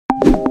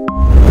How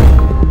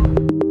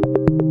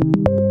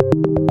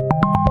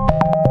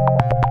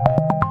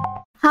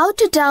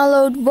to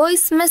download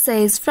voice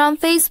message from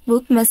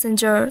Facebook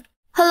Messenger.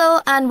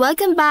 Hello and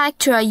welcome back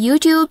to our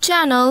YouTube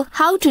channel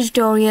How to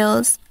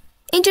Tutorials.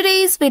 In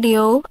today's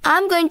video,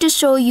 I'm going to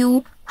show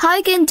you how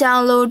you can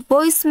download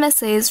voice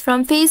message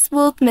from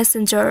Facebook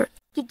Messenger.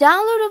 To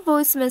download a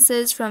voice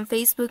message from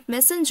Facebook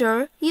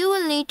Messenger, you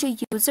will need to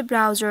use a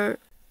browser.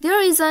 There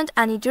isn't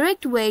any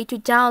direct way to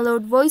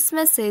download voice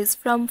message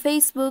from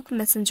Facebook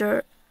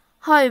Messenger.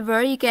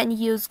 However, you can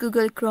use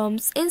Google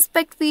Chrome's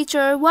Inspect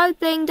feature while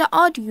playing the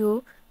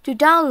audio to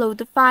download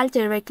the file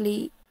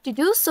directly. To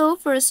do so,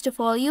 first of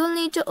all, you'll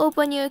need to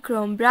open your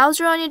Chrome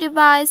browser on your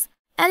device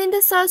and in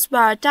the search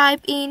bar type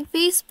in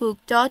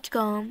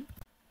facebook.com.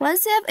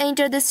 Once you have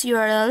entered this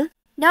URL,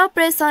 now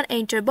press on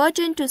enter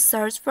button to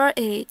search for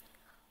it.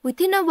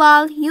 Within a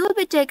while, you will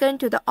be taken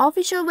to the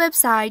official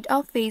website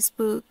of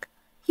Facebook.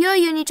 Here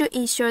you need to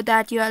ensure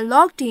that you are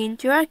logged in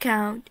to your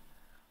account.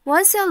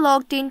 Once you are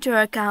logged into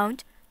your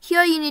account,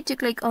 here you need to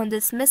click on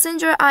this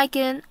messenger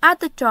icon at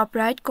the top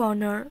right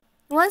corner.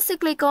 Once you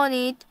click on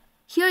it,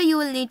 here you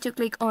will need to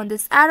click on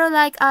this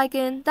arrow-like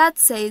icon that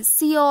says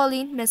See All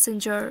in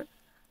Messenger.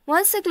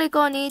 Once you click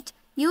on it,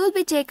 you will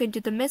be taken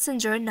to the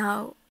messenger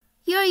now.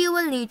 Here you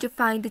will need to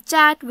find the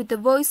chat with the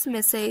voice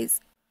message.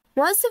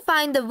 Once you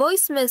find the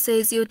voice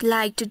message you'd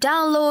like to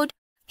download,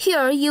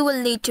 here you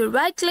will need to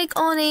right-click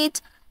on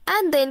it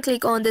and then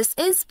click on this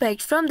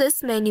Inspect from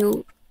this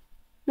menu.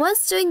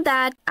 Once doing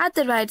that, at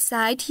the right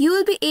side, you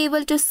will be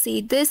able to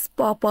see this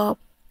pop-up.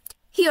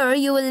 Here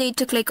you will need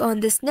to click on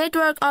this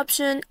network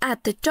option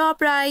at the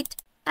top right,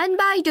 and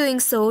by doing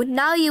so,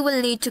 now you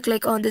will need to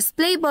click on this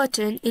play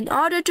button in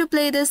order to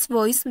play this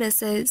voice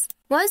message.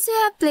 Once you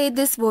have played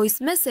this voice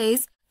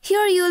message,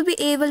 here you will be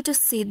able to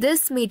see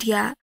this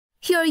media.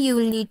 Here you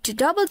will need to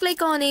double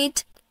click on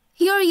it.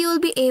 Here you will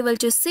be able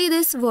to see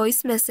this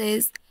voice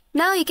message.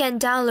 Now you can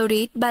download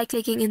it by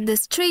clicking in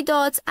this three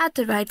dots at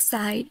the right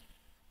side.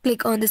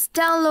 Click on this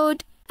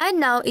download and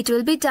now it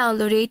will be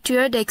downloaded to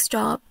your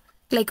desktop.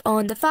 Click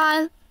on the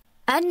file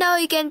and now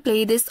you can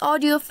play this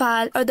audio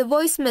file or the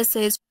voice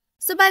message.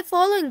 So by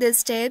following these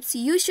steps,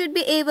 you should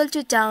be able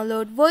to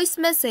download voice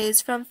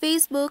message from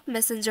Facebook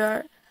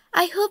Messenger.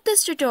 I hope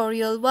this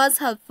tutorial was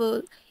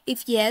helpful.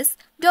 If yes,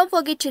 don't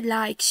forget to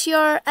like,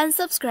 share and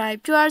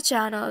subscribe to our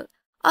channel.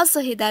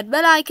 Also hit that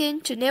bell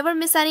icon to never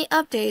miss any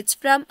updates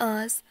from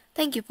us.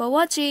 Thank you for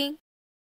watching.